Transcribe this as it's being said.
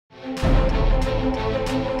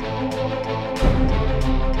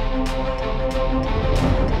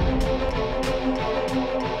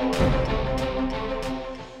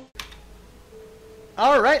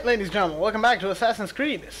Alright, ladies and gentlemen, welcome back to Assassin's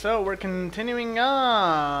Creed. So, we're continuing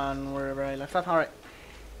on wherever I left off. Alright.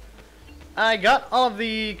 I got all of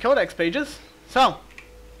the codex pages, so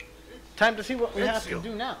time to see what we have to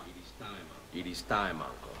do now. It is time,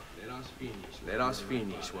 Uncle. Let us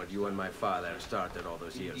finish what you and my father started all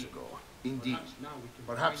those years ago. Indeed.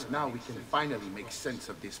 Perhaps now we can finally make sense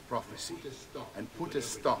of this prophecy and put a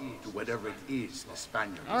stop to whatever it is the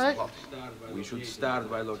Spaniard is plotting. We should start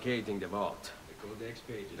by locating the vault.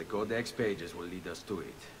 The codex pages will lead us to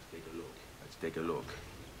it. Let's take a look.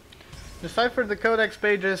 Decipher the codex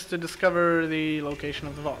pages to discover the location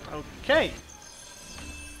of the vault. Okay.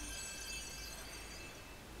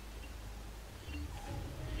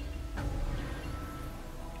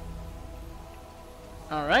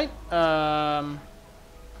 Alright,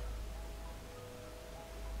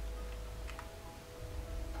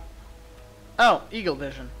 oh, Eagle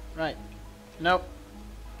Vision. Right. Nope.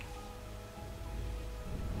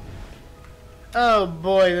 Oh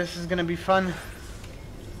boy, this is gonna be fun.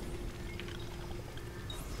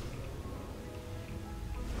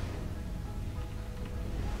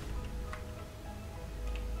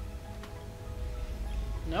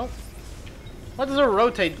 Nope. What is a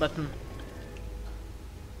rotate button?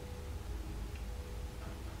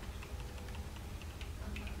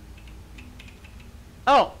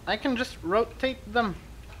 Oh, I can just rotate them.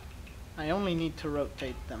 I only need to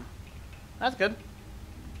rotate them. That's good.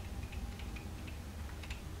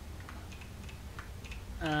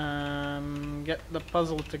 Get the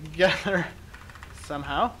puzzle together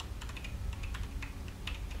somehow.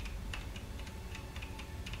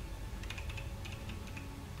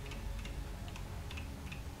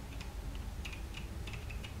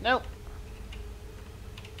 Nope.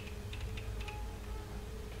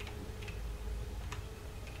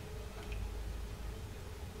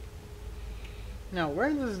 Now,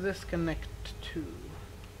 where does this connect to?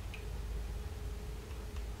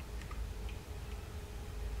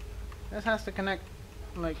 This has to connect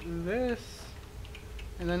like this,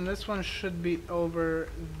 and then this one should be over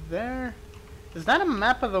there. Is that a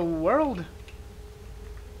map of the world?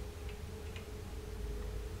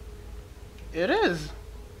 It is,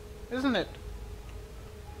 isn't it?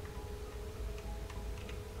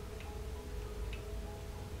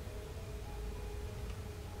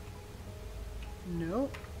 No,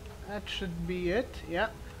 that should be it, yeah.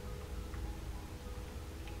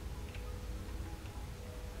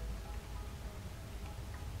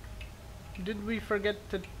 Did we forget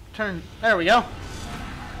to turn? There we go.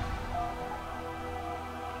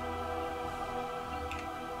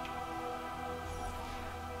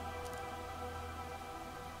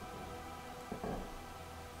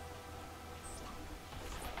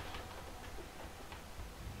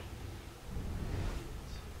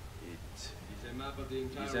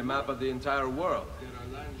 It's a map of the entire world.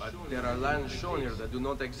 But there are lands shown here that do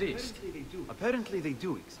not exist. Apparently they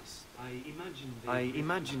do exist. I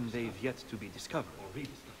imagine they've yet to be discovered.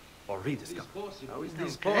 Or rediscovered. How is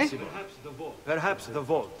this possible? Perhaps the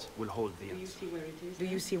vault will hold the answer. Do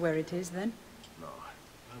you see where it is then? No.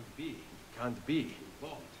 It can't be.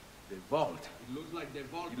 The vault.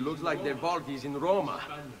 It looks like the vault is in Roma.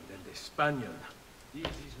 Then the Spaniard.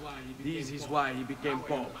 This is why he became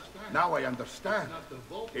Pope. Now I understand.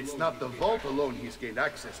 It's not the vault alone he's gained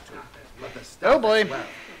access to, but the staff Oh boy. as well.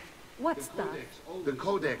 What stuff? The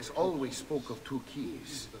Codex always spoke of two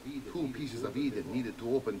keys. Two pieces of Eden needed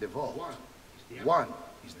to open the vault. One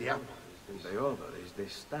is the apple. And the other is the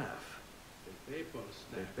staff.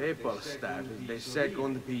 The papal staff is the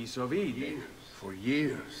second piece of Eden. For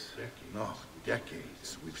years, no,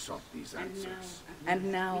 decades, we've sought these answers.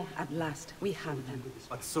 And now, at last, we have them.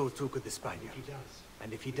 But so too could the Spaniard.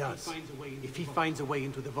 And if he does, if he finds a way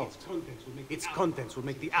into the vault, its contents will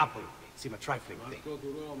make the apple seem a trifling thing.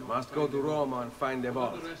 You must go to Roma and find the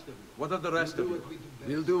vault. What are the rest of you?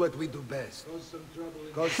 We'll do what we do best.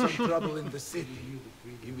 Cause some trouble in the city,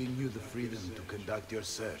 giving you the freedom to conduct your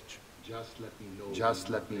search. Just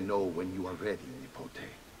let me know when you are ready, Nipote.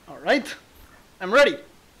 Alright. I'm ready.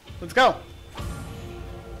 Let's go.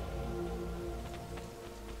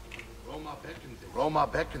 Roma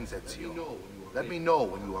beckons, Ezio. Let me know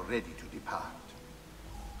when you are ready to depart.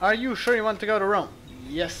 Are you sure you want to go to Rome?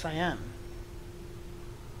 Yes, I am.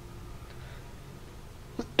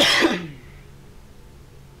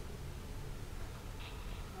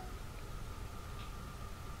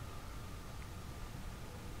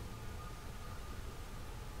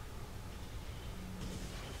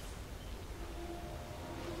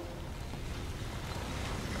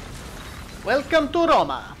 Welcome to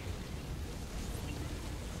Roma.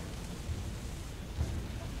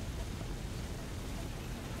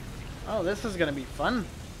 Oh, this is gonna be fun.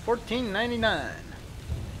 14.99.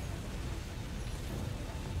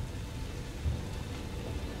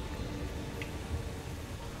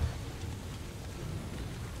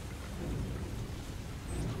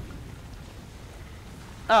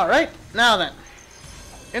 Alright, now then.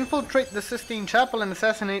 Infiltrate the Sistine Chapel and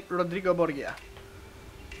assassinate Rodrigo Borgia.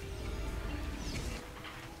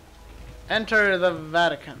 Enter the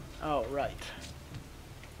Vatican. Oh, right.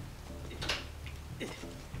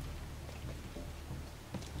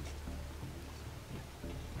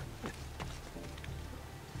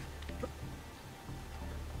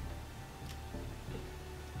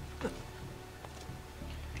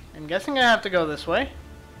 I'm guessing I have to go this way.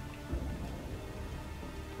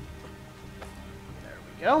 There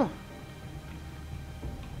we go.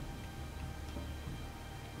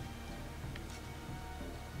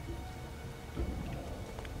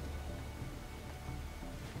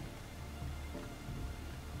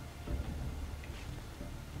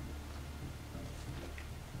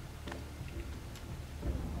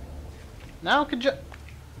 Now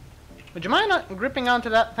would you mind not gripping onto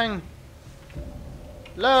that thing?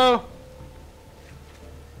 Hello?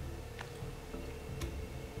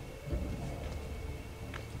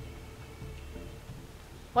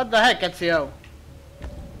 What the heck, Ezio?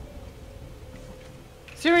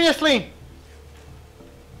 Seriously?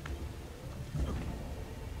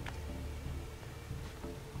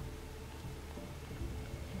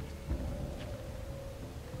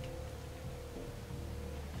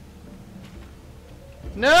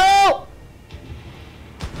 No!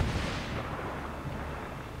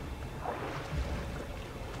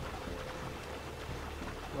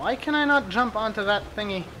 Why can I not jump onto that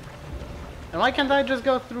thingy? And why can't I just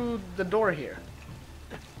go through the door here?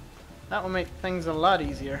 That will make things a lot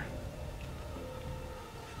easier.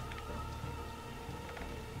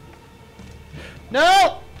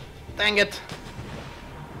 No! Dang it.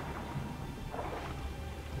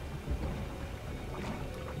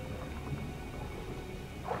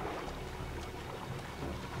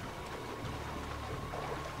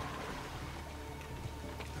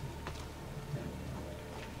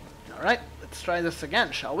 Alright, let's try this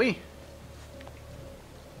again, shall we?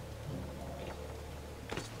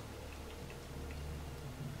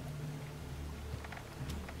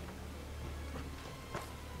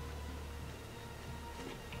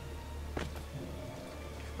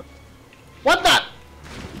 What the?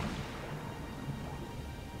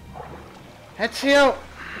 Ezio,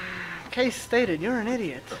 case stated, you're an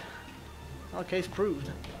idiot. Well, case proved.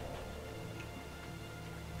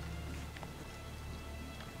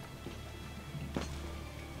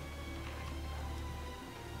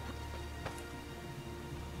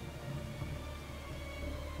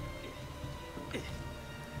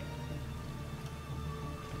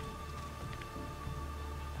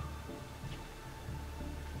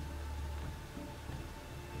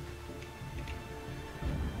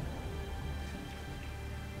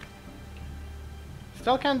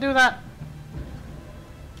 Still can't do that.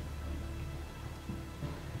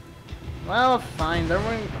 Well, fine. Then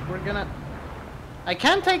we're gonna... I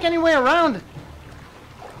can't take any way around.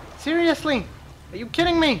 Seriously? Are you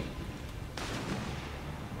kidding me?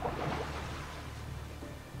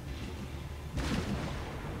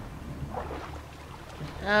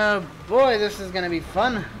 Oh boy, this is gonna be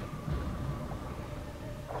fun.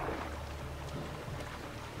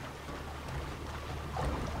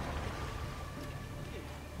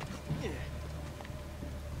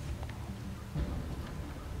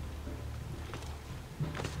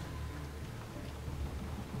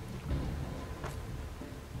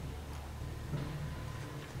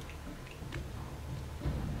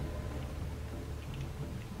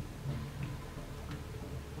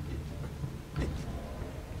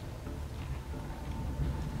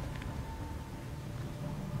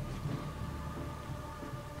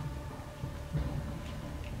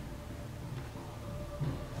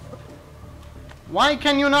 Why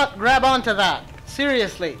can you not grab onto that?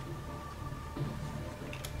 Seriously.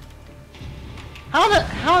 How the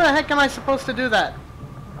heck am I supposed to do that?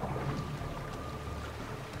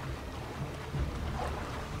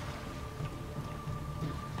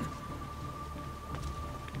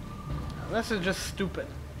 This is just stupid.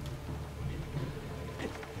 I'm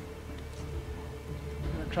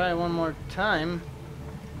gonna try one more time.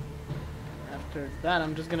 After that,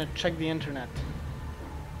 I'm just gonna check the internet.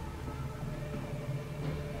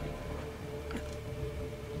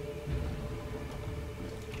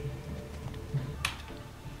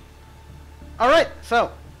 Alright,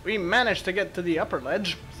 so we managed to get to the upper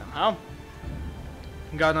ledge somehow.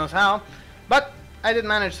 God knows how. But I did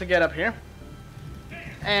manage to get up here.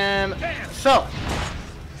 And so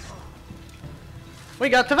We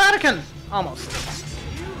got the Vatican! Almost.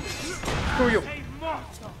 Screw you.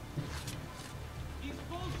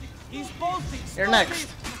 You're next.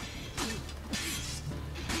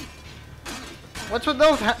 What's with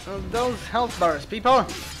those health bars, people?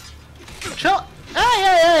 Chill.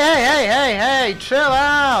 Hey, chill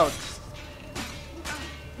out.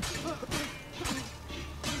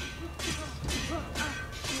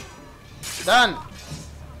 Done.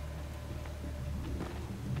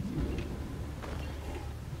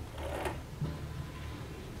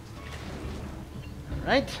 All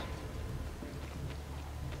right.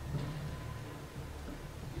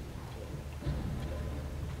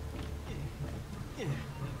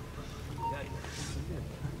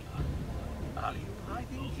 Are you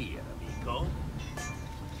hiding here, amigo?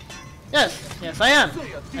 Yes, I am.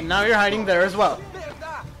 And now you're hiding there as well.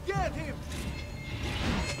 Get him!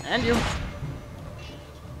 And you.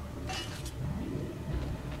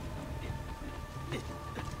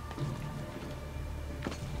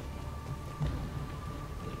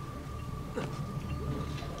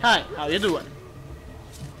 Hi, how you doing?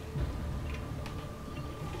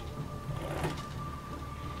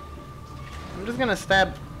 I'm just gonna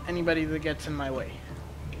stab anybody that gets in my way.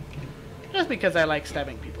 Just because I like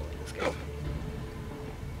stabbing people in this game.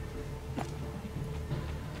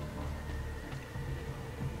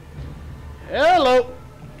 Hello!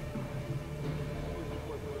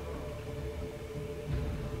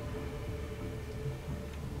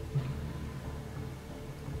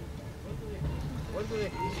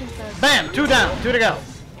 Bam! 2 down, 2 to go.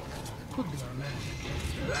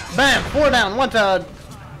 Bam! 4 down, 1 to...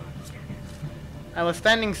 I was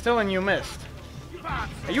standing still and you missed.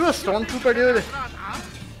 Are you a stormtrooper, dude?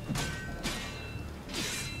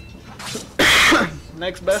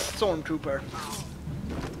 Next best stormtrooper.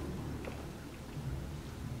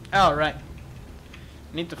 Alright.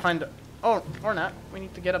 Need to find the... Oh, or not. We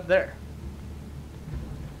need to get up there.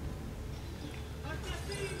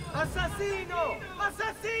 Assassino!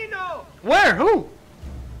 Assassino! Where? Who?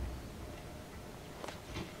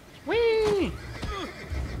 Whee!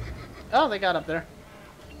 Oh, they got up there.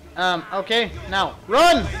 Okay, now,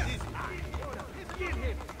 run!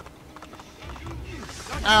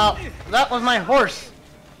 That was my horse.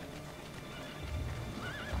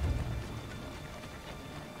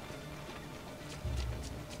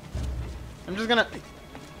 I'm just gonna...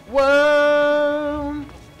 Whoa!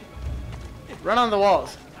 Run on the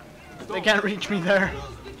walls. They can't reach me there.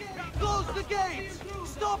 Close the gates!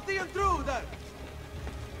 Stop the intruder!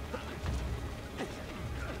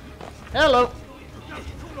 Hello.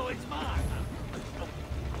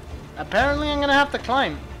 Apparently I'm gonna have to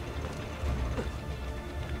climb.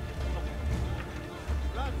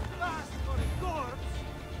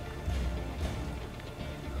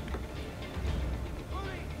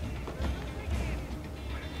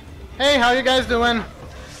 Hey, how you guys doing?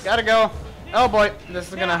 Gotta go. Oh boy, this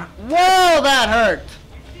is gonna... Whoa, that hurt!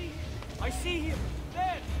 I see him!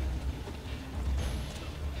 There!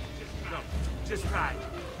 No, just try.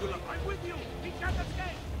 I'm with you! We can't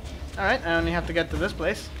escape! Alright, I only have to get to this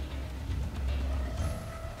place.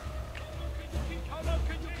 How long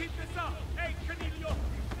can you keep this up? Hey, Canilio!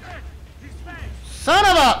 His face! Son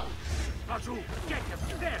of a... Raju, get him!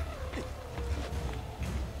 There!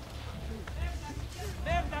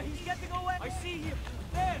 Merda, he's getting away! I see him!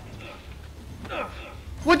 There!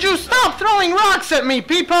 Would you stop throwing rocks at me,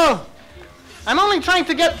 people? I'm only trying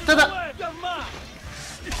to get to the...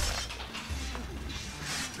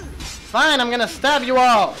 Fine, I'm gonna stab you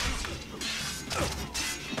all.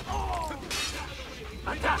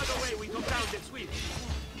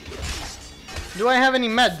 Do I have any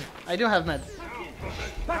med? I do have med.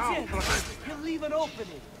 He'll leave an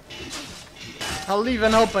opening. I'll leave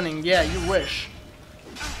an opening. Yeah, you wish.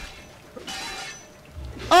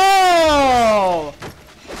 Oh!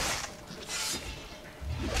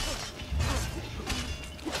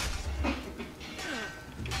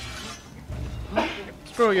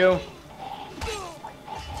 Screw you.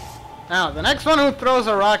 Now, the next one who throws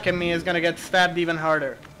a rock at me is gonna get stabbed even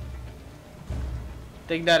harder.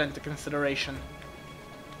 Take that into consideration.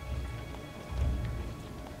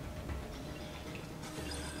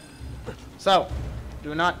 So,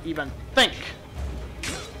 do not even think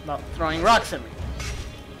about throwing rocks at me.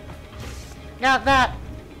 Got that.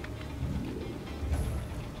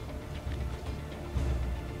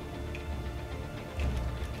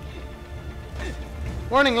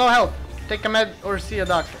 Warning, low health. Take a med or see a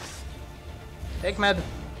doctor. Take med.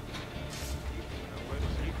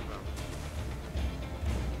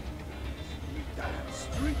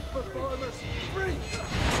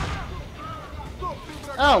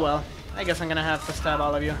 Oh well, I guess I'm gonna have to stab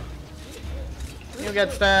all of you. You You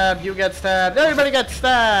get stabbed, you get stabbed, everybody gets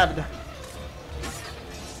stabbed!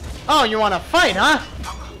 Oh, you wanna fight, huh?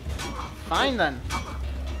 Fine then.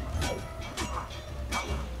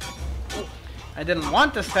 I didn't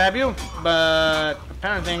want to stab you, but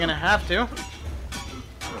apparently I'm gonna have to.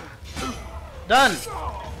 Done!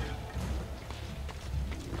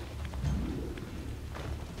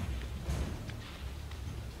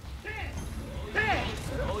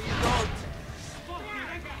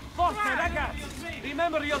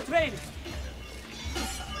 Remember your training.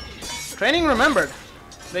 Training remembered.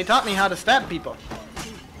 They taught me how to stab people.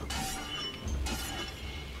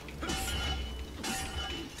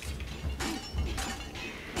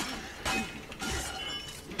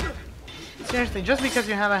 Seriously, just because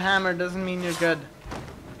you have a hammer doesn't mean you're good.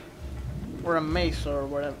 Or a mace or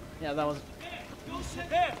whatever. Yeah, that was...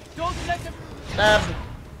 Stabbed.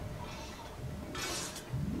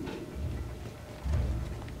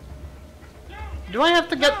 Do I have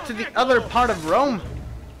to get to the other part of Rome?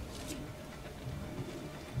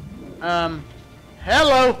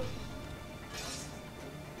 Hello!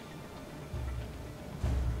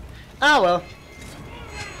 Ah well.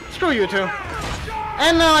 Screw you two.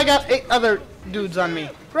 And now I got 8 other dudes on me.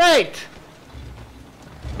 Great!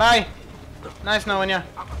 Bye. Nice knowing ya.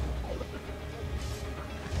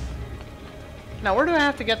 Now where do I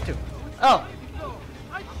have to get to? Oh.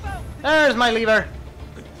 There's my lever.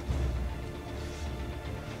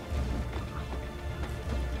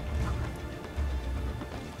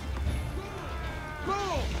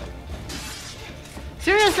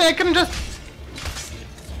 Seriously, I couldn't just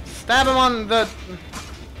stab him on the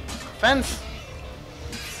fence.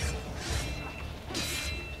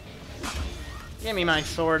 Give me my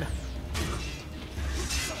sword.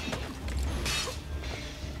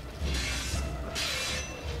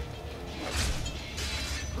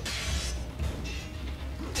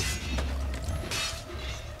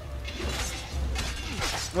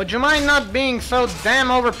 Would you mind not being so damn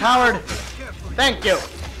overpowered? Thank you.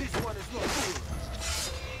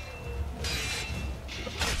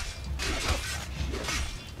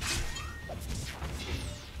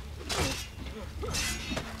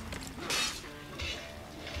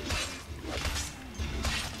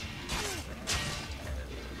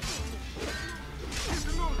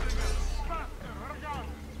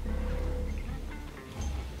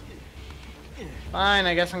 Fine,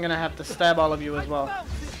 I guess I'm gonna have to stab all of you as well.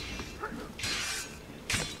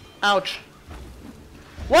 Ouch.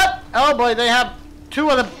 What? Oh boy, they have 2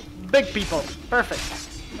 of the big people. Perfect.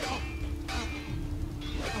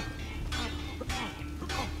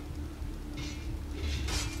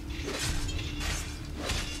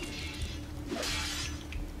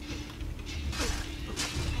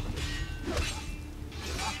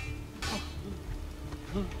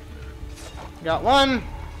 Got 1.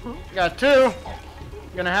 Got 2.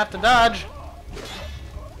 Gonna have to dodge.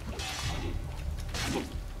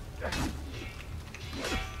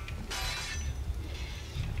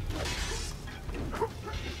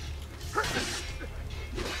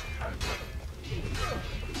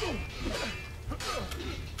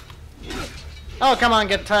 Oh, come on,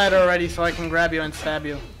 get tired already so I can grab you and stab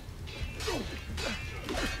you.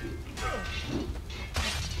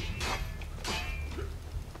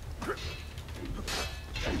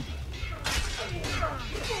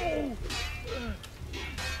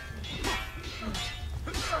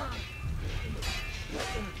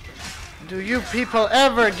 Do you people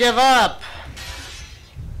ever give up?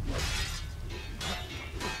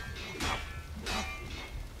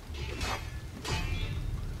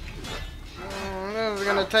 This is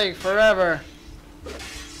gonna take forever.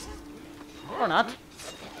 Or not.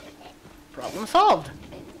 Problem solved.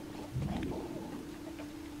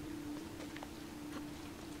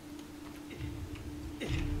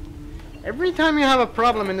 Every time you have a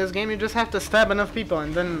problem in this game, you just have to stab enough people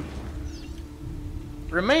and then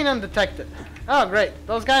remain undetected. Oh, great.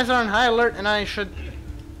 Those guys are on high alert and I should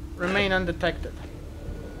remain undetected.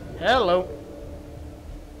 Hello.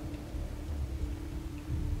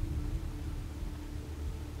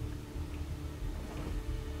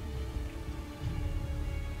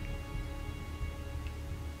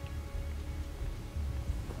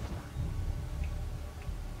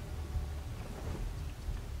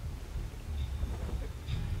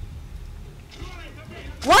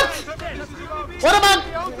 What? What about...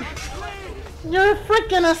 You're a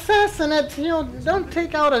freaking assassinate. You know, don't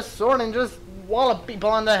take out a sword and just wallop people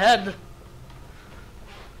on the head.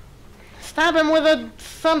 Stab him with a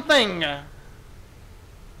something.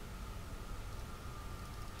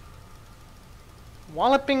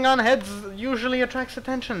 Walloping on heads usually attracts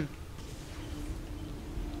attention.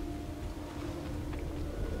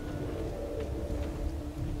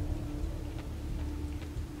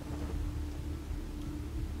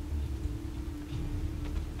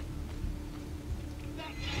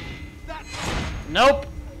 Nope.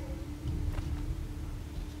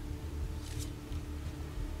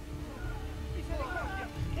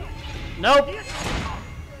 Nope.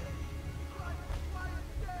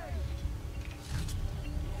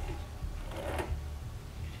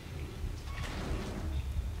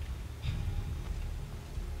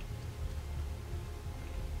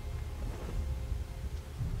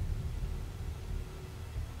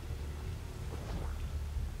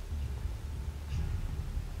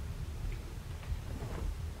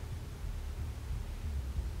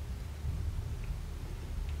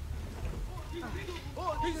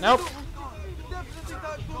 Nope.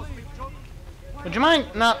 Would you mind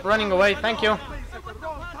not running away? Thank you.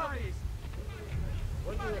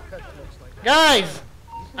 Guys!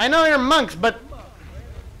 I know you're monks, but...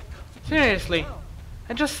 seriously.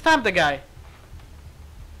 I just stabbed the guy.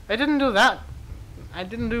 I didn't do that. I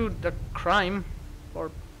didn't do the crime. Or...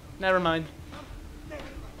 never mind.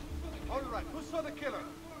 Alright, who saw the killer?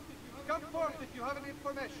 Come forth if you have any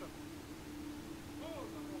information.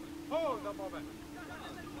 Hold a moment.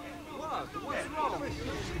 What's wrong?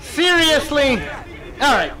 Seriously?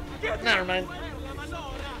 Alright. Never mind.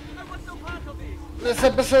 This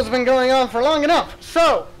episode's been going on for long enough.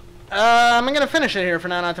 So, I'm gonna finish it here for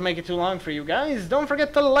now, not to make it too long for you guys. Don't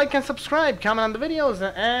forget to like and subscribe, comment on the videos,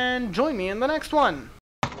 and join me in the next one.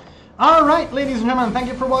 Alright, ladies and gentlemen, thank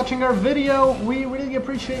you for watching our video. We really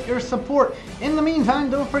appreciate your support. In the meantime,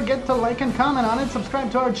 don't forget to like and comment on it,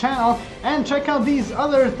 subscribe to our channel, and check out these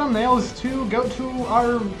other thumbnails to go to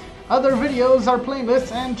our other videos, our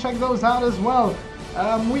playlists, and check those out as well.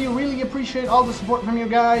 We really appreciate all the support from you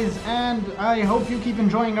guys, and I hope you keep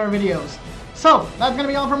enjoying our videos. So, that's going to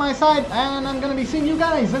be all from my side, and I'm going to be seeing you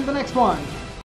guys in the next one.